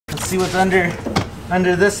see what's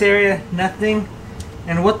under this area. Nothing.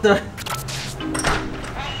 And what the?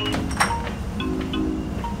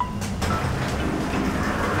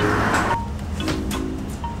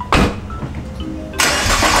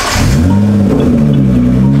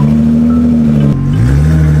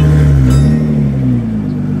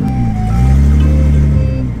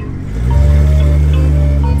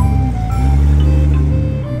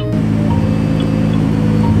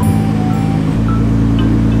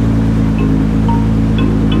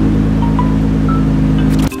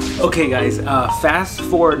 Okay guys, fast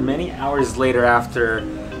forward many hours later after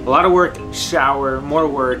a lot of work, shower, more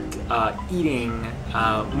work, eating,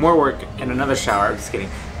 more work, and another shower. I'm just kidding.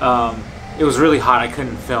 It was really hot, I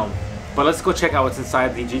couldn't film. But let's go check out what's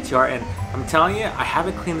inside the GTR, and I'm telling you, I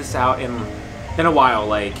haven't cleaned this out in a while,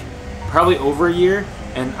 like probably over a year,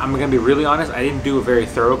 and I'm gonna be really honest, I didn't do a very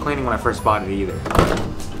thorough cleaning when I first bought it either.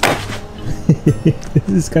 This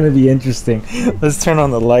is gonna be interesting. Let's turn on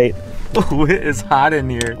the light. Oh, it is hot in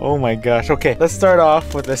here. Oh my gosh. Okay, let's start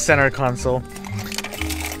off with the center console.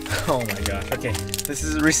 Oh my gosh. Okay, this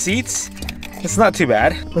is receipts. It's not too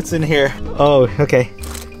bad. What's in here? Oh, okay.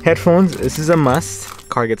 Headphones. This is a must.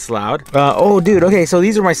 Car gets loud. Oh, dude. Okay, so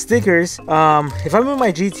these are my stickers. If I'm in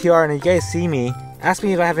my GTR and you guys see me, ask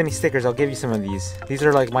me if I have any stickers. I'll give you some of these. These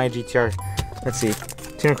are like my GTR. Let's see.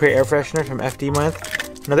 Tuna Crate air freshener from FD month.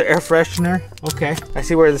 Another air freshener. Okay, I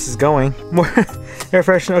see where this is going. More air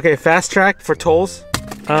freshener. Okay, fast track for tolls.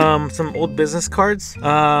 Some old business cards.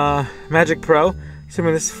 Magic Pro.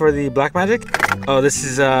 Assuming this is for the Black Magic. Oh, this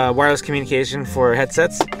is wireless communication for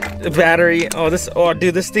headsets. The battery. Oh, this. Oh,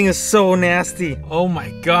 dude, this thing is so nasty. Oh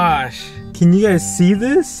my gosh. Can you guys see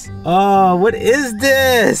this? Oh, what is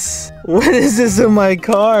this? What is this in my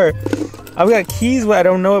car? I've got keys, but I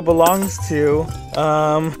don't know what it belongs to.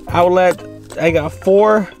 Outlet. I got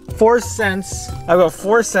four cents. I've got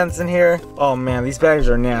 4 cents in here. Oh man, these batteries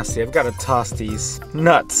are nasty. I've got to toss these.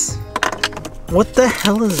 Nuts. What the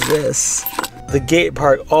hell is this? The Gate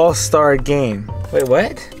Park All-Star Game. Wait,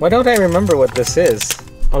 what? Why don't I remember what this is?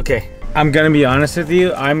 Okay, I'm gonna be honest with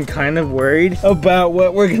you. I'm kind of worried about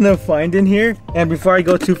what we're gonna find in here. And before I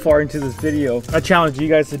go too far into this video, I challenge you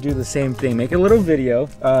guys to do the same thing. Make a little video,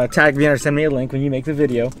 tag me or send me a link when you make the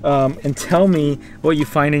video, and tell me what you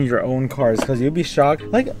find in your own cars, because you'll be shocked.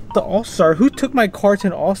 Like the All-Star, who took my car to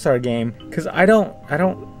an All-Star game? Because I don't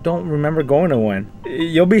remember going to one.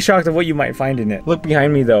 You'll be shocked at what you might find in it. Look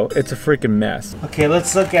behind me though, it's a freaking mess. Okay,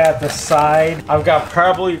 let's look at the side. I've got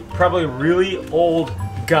probably really old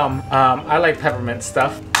gum. I like peppermint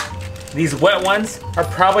stuff. These wet ones are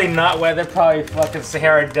probably not wet. They're probably fucking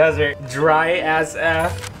Sahara Desert. Dry as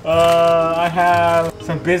F. I have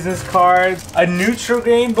some business cards. A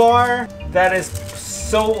Nutri-Grain bar that is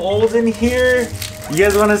so old in here. You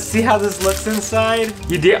guys want to see how this looks inside?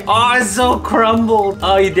 You dare? Oh, it's so crumbled.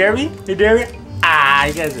 Oh, you dare me? You dare me? Ah,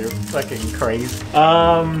 you guys are fucking crazy.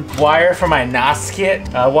 Wire for my NOS kit.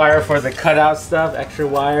 Wire for the cutout stuff. Extra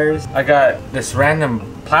wires. I got this random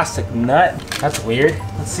plastic nut. That's weird.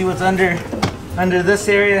 Let's see what's under this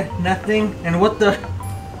area. Nothing. And what the?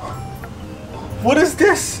 What is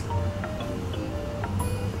this?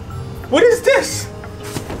 What is this?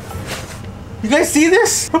 You guys see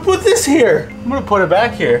this? Who put this here? I'm gonna put it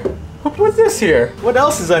back here. Who put this here? What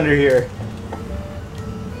else is under here?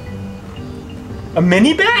 A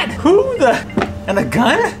mini bat? Who the? And a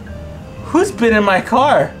gun? Who's been in my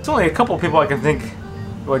car? There's only a couple people I can think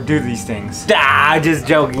would do these things. Ah, just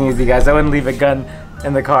joking with you guys. I wouldn't leave a gun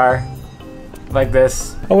in the car like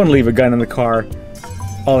this. I wouldn't leave a gun in the car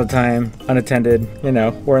all the time, unattended, you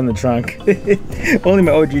know, or in the trunk. Only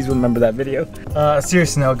my OGs will remember that video.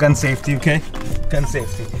 Seriously, no, gun safety, okay? Gun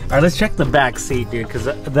safety. All right, let's check the back seat, dude, because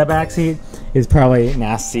the back seat is probably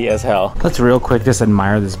nasty as hell. Let's real quick just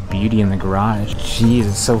admire this beauty in the garage. Jeez,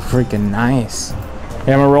 it's so freaking nice.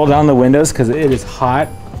 Yeah, I'm gonna roll down the windows because it is hot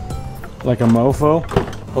like a mofo.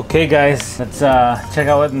 Okay guys, let's check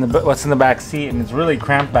out what's in the back seat, and it's really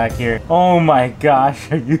cramped back here. Oh my gosh,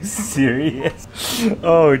 are you serious?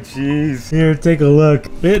 Oh jeez. Here, take a look.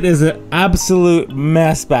 It is an absolute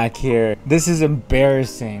mess back here. This is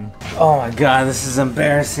embarrassing. Oh my god, this is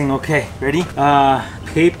embarrassing. Okay, ready?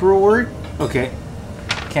 Paperwork. Okay.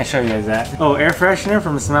 Can't show you guys that. Oh, air freshener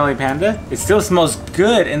from Smelly Panda. It still smells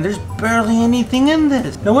good, and there's barely anything in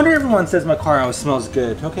this. No wonder everyone says my car always smells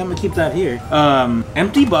good. Okay, I'm gonna keep that here.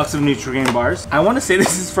 Empty box of Nutri-Grain bars. I want to say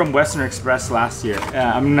this is from Western Express last year.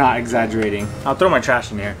 I'm not exaggerating. I'll throw my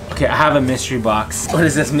trash in here. Okay, I have a mystery box. What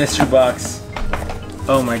is this mystery box?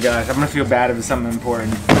 Oh my gosh, I'm gonna feel bad if it's something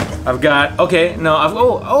important. I've got, okay, no,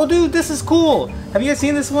 oh dude, this is cool. Have you guys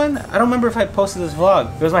seen this one? I don't remember if I posted this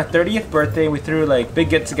vlog. It was my 30th birthday. We threw like big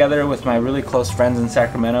get together with my really close friends in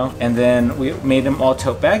Sacramento. And then we made them all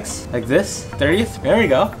tote bags like this. 30th, there you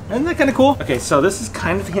go. Isn't that kind of cool? Okay, so this is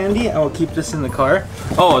kind of handy. I will keep this in the car.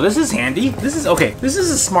 Oh, this is handy. This is, okay, this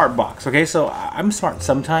is a smart box, okay? So I'm smart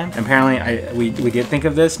sometime. Apparently, we did think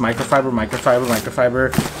of this. Microfiber.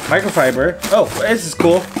 Oh, this is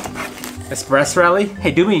cool. Express Rally.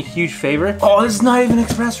 Hey, do me a huge favor. Oh, this is not even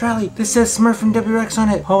Express Rally. This says Smurfinwrx on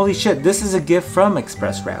it. Holy shit, this is a gift from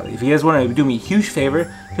Express Rally. If you guys want to do me a huge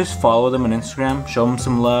favor, just follow them on Instagram. Show them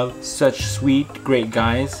some love. Such sweet, great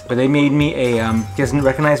guys. But they made me a, you guys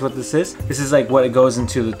recognize what this is? This is like what it goes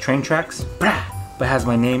into the train tracks. But has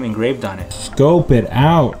my name engraved on it. Scope it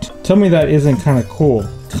out. Tell me that isn't kind of cool.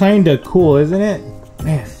 Kinda cool, isn't it?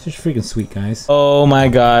 Man, it's just freaking sweet, guys. Oh my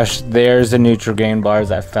gosh, there's the Nutrigrain bars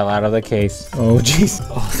that fell out of the case. Oh jeez.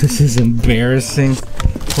 Oh, this is embarrassing.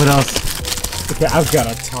 What else? Okay, I've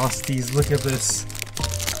gotta toss these. Look at this.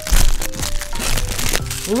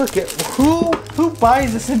 Look at who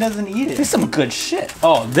buys this and doesn't eat it? This is some good shit.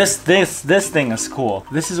 Oh, this thing is cool.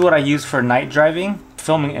 This is what I use for night driving,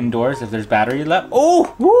 filming indoors if there's battery left.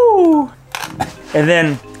 Oh, woo! And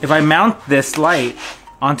then if I mount this light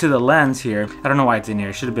onto the lens here. I don't know why it's in here.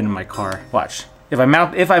 It should have been in my car. Watch. If I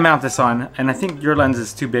mount this on, and I think your lens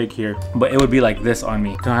is too big here, but it would be like this on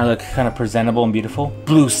me. Don't I look kind of presentable and beautiful?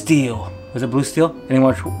 Blue steel. Was it blue steel?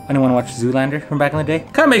 Anyone watch Zoolander from back in the day?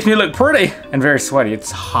 Kind of makes me look pretty and very sweaty.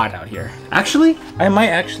 It's hot out here. Actually, I might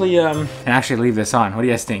actually leave this on. What do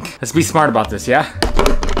you guys think? Let's be smart about this, yeah?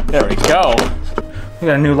 There we go. We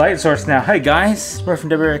got a new light source now. Hey guys,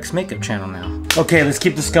 Smurfinwrx makeup channel now. Okay, let's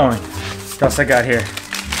keep this going. What else I got here?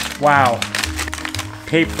 Wow,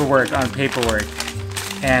 paperwork on paperwork.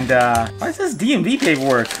 And why is this DMV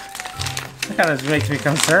paperwork? That kind of makes me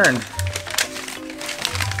concerned.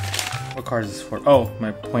 What card is this for? Oh, my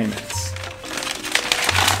appointments.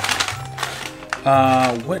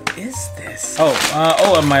 What is this?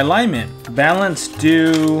 Oh, my alignment. Balance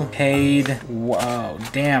due, paid. Wow,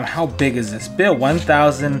 damn, how big is this bill?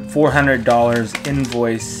 $1,400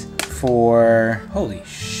 invoice for, holy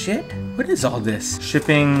shit. What is all this?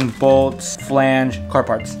 Shipping, bolts, flange, car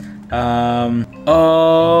parts.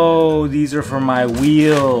 Oh, these are for my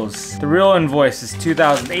wheels. The real invoice is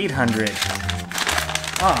 $2,800.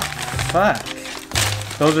 Oh, fuck.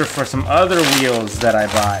 Those are for some other wheels that I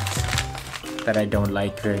bought that I don't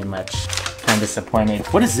like very much. I'm disappointed.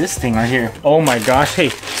 What is this thing right here? Oh my gosh. Hey,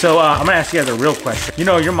 so I'm gonna ask you guys a real question. You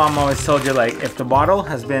know, your mom always told you, like, if the bottle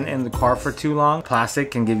has been in the car for too long,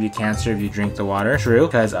 plastic can give you cancer if you drink the water. True,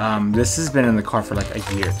 because this has been in the car for like a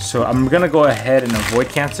year. So I'm gonna go ahead and avoid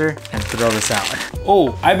cancer and throw this out.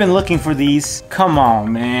 Oh, I've been looking for these. Come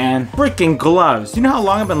on, man. Freaking gloves. You know how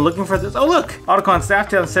long I've been looking for this? Oh, look. AutoCon Staff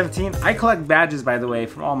 2017. I collect badges, by the way,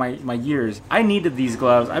 from all my years. I needed these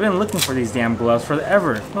gloves. I've been looking for these damn gloves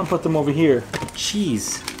forever. I'm gonna put them over here.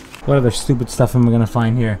 Jeez. What other stupid stuff am I gonna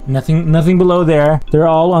find here? Nothing below there. They're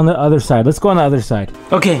all on the other side. Let's go on the other side.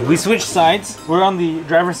 Okay, we switched sides. We're on the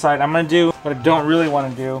driver's side. I'm gonna do what I don't really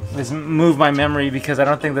want to do is move my memory because I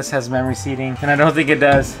don't think this has memory seating, and I don't think it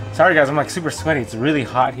does. Sorry guys, I'm like super sweaty. It's really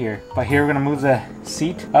hot here. But here we're gonna move the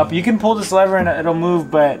seat up. You can pull this lever and it'll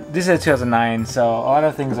move, but this is 2009, so a lot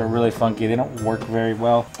of things are really funky. They don't work very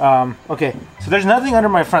well. Okay, so there's nothing under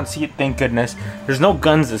my front seat, thank goodness. There's no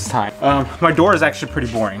guns this time. My door is actually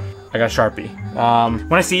pretty boring. I got a Sharpie.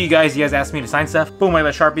 When I see you guys ask me to sign stuff. Boom, I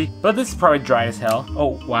got a Sharpie. But this is probably dry as hell.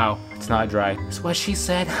 Oh, wow. It's not dry. That's what she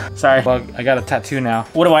said. Sorry. Well, I got a tattoo now.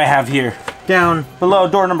 What do I have here? Down below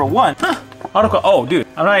door number 1. Huh. Oh, dude.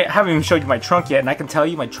 I haven't even showed you my trunk yet, and I can tell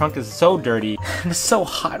you my trunk is so dirty. It's so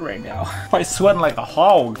hot right now. I'm sweating like a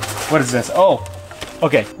hog. What is this? Oh,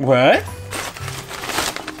 okay. What?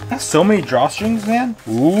 That's so many drawstrings, man.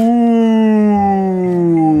 Ooh.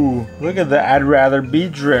 Look at that. I'd rather be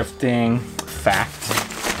drifting. Fact.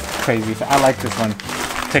 Crazy. I like this one.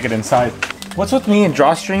 Take it inside. What's with me and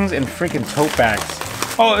drawstrings and freaking tote bags?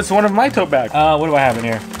 Oh, it's one of my tote bags. What do I have in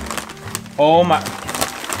here? Oh my.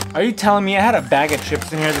 Are you telling me I had a bag of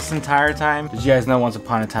chips in here this entire time? Did you guys know once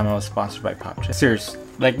upon a time I was sponsored by Pop Chips? Seriously.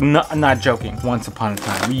 Like, not joking. Once upon a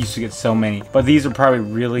time, we used to get so many. But these are probably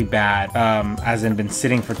really bad, as in been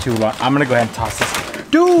sitting for too long. I'm gonna go ahead and toss this.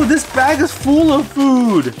 Dude, this bag is full of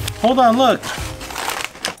food. Hold on, look.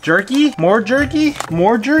 Jerky? More jerky?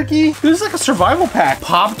 More jerky? This is like a survival pack.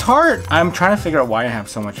 Pop-Tart. I'm trying to figure out why I have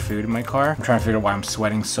so much food in my car. I'm trying to figure out why I'm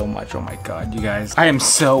sweating so much. Oh my God, you guys. I am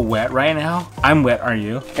so wet right now. I'm wet, are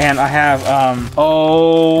you? And I have,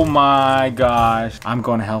 oh my gosh. I'm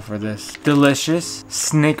going to hell for this. Delicious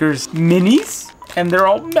Snickers minis. and they're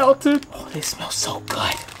all melted. Oh, they smell so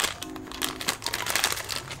good.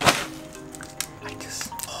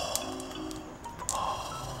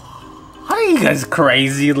 Are you guys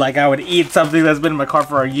crazy? Like I would eat something that's been in my car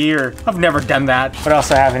for a year. I've never done that. What else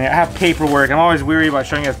do I have in here? I have paperwork. I'm always weary about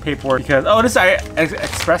showing you guys paperwork because, oh, this is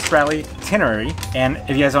Express Rally itinerary. And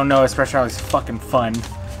if you guys don't know, Express Rally is fucking fun.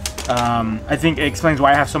 I think it explains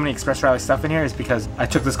why I have so many Express Rally stuff in here is because I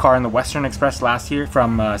took this car in the Western Express last year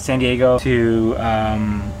from San Diego to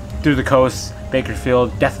through the coast,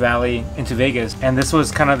 Bakersfield, Death Valley, into Vegas. And this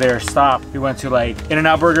was kind of their stop. We went to like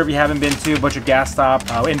In-N-Out Burger if you haven't been to, a bunch of gas stop.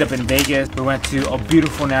 We ended up in Vegas. We went to a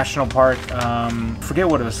beautiful national park. Forget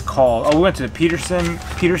what it was called. Oh, we went to the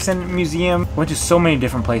Peterson Museum. We went to so many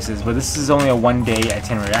different places, but this is only a one-day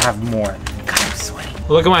itinerary. I have more. God, I'm sweating.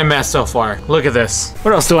 Look at my mess so far. Look at this.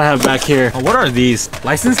 What else do I have back here? Oh, what are these?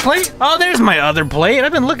 License plate? Oh, there's my other plate.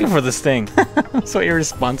 I've been looking for this thing. I'm so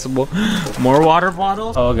irresponsible. More water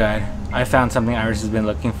bottles. Oh God. I found something Iris has been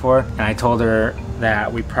looking for, and I told her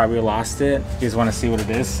that we probably lost it. You guys want to see what it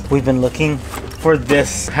is? We've been looking for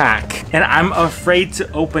this pack, and I'm afraid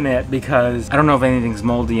to open it because I don't know if anything's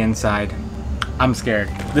moldy inside. I'm scared.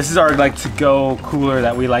 This is our like to-go cooler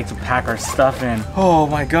that we like to pack our stuff in. Oh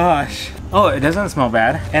my gosh. Oh, it doesn't smell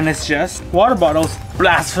bad. And it's just water bottles.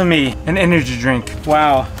 Blasphemy. An energy drink.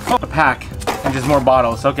 Wow. Oh, a pack. And just more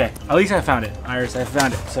bottles. Okay, at least I found it. Iris, I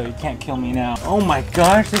found it, so you can't kill me now. Oh my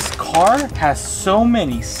gosh, this car has so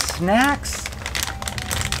many snacks.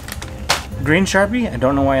 Green Sharpie, I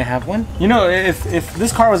don't know why I have one. You know, if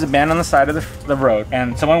this car was abandoned on the side of the road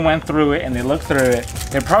and someone went through it and they looked through it,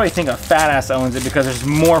 they'd probably think a fat ass owns it because there's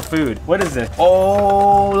more food. What is this?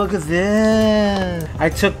 Oh, look at this. I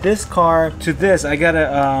took this car to this. I got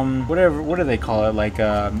a, what do they call it? Like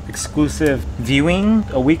exclusive viewing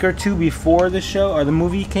a week or two before the show or the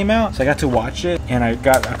movie came out. So I got to watch it and I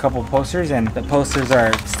got a couple posters and the posters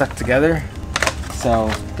are stuck together.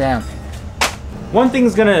 So, damn. One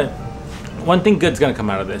thing good's gonna come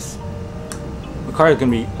out of this. The car is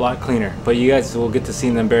gonna be a lot cleaner, but you guys will get to see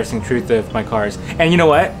the embarrassing truth of my cars. And you know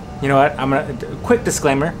what? I'm gonna, quick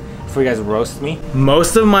disclaimer before you guys roast me.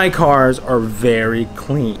 Most of my cars are very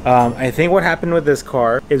clean. I think what happened with this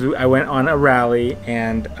car is I went on a rally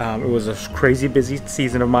and it was a crazy busy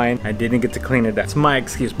season of mine. I didn't get to clean it. That's my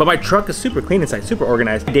excuse. But my truck is super clean inside, super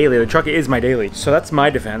organized. Daily, the truck is my daily. So that's my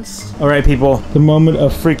defense. All right, people, the moment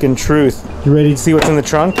of freaking truth. You ready to see what's in the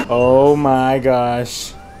trunk? Oh my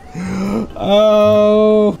gosh.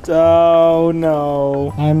 Oh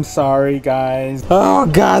no. I'm sorry, guys. Oh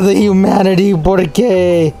God, the humanity, por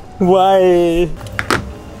qué? Why?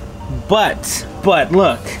 But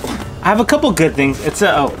look, I have a couple good things. It's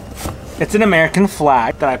an American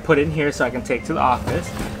flag that I put in here so I can take to the office.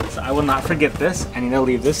 So I will not forget this. I need to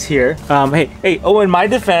leave this here. Hey, oh, in my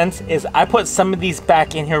defense is I put some of these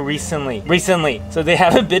back in here recently. So they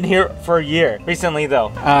haven't been here for a year. Recently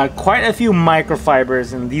though. Quite a few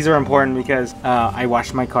microfibers, and these are important because I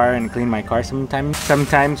wash my car and clean my car sometimes.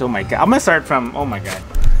 Oh my God, I'm gonna start from, oh my God.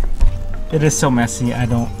 It is so messy, I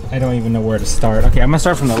don't even know where to start. Okay, I'm gonna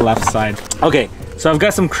start from the left side. Okay, so I've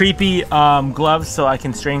got some creepy gloves so I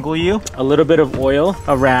can strangle you. A little bit of oil,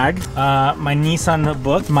 a rag, my Nissan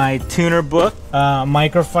book, my tuner book,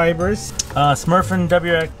 microfibers,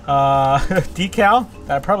 Smurfinwrx decal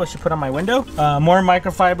that I probably should put on my window. More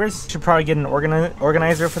microfibers. Should probably get an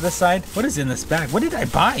organizer for this side. What is in this bag? What did I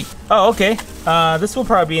buy? Oh, okay. This will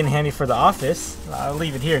probably be in handy for the office. I'll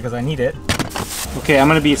leave it here because I need it. Okay, I'm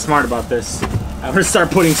gonna be smart about this. I'm gonna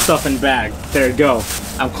start putting stuff in bag. There you go.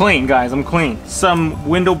 I'm clean, guys, I'm clean. Some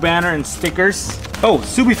window banner and stickers. Oh,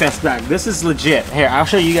 SubiFest bag. This is legit. Here, I'll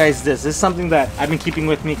show you guys this. This is something that I've been keeping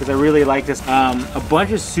with me because I really like this. A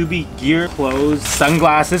bunch of Subi gear, clothes,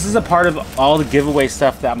 sunglasses. This is a part of all the giveaway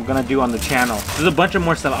stuff that I'm gonna do on the channel. There's a bunch of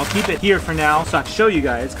more stuff. I'll keep it here for now so I can show you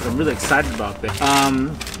guys because I'm really excited about this.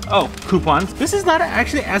 Oh, coupons. This is not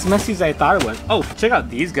actually as messy as I thought it was. Oh, check out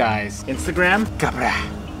these guys. Instagram.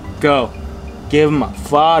 Go. Give them a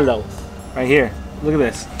follow. Right here. Look at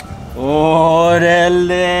this. Oh,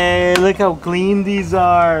 look how clean these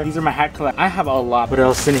are. These are my hat collection. I have a lot. What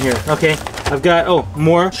else in here? Okay, I've got, oh,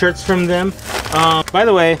 more shirts from them. By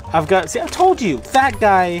the way, I've got, see, I told you, fat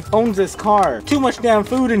guy owns this car. Too much damn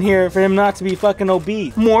food in here for him not to be fucking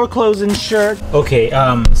obese. More clothes and shirt. Okay,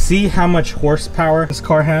 see how much horsepower this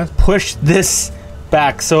car has? Push this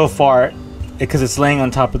back so far because it's laying on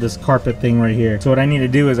top of this carpet thing right here. So what I need to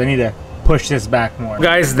do is I need to push this back more.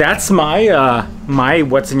 Guys, that's my my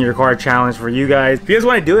what's in your car challenge for you guys. If you guys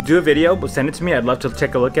want to do it, do a video, but send it to me. I'd love to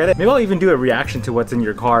take a look at it. Maybe I'll even do a reaction to what's in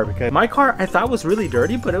your car, because my car I thought was really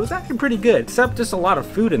dirty, but it was actually pretty good. Except just a lot of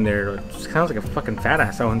food in there. It sounds like a fucking fat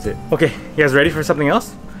ass owns it. Okay, you guys ready for something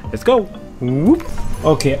else? Let's go. Whoop.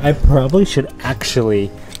 Okay, I probably should actually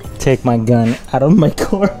take my gun out of my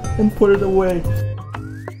car and put it away.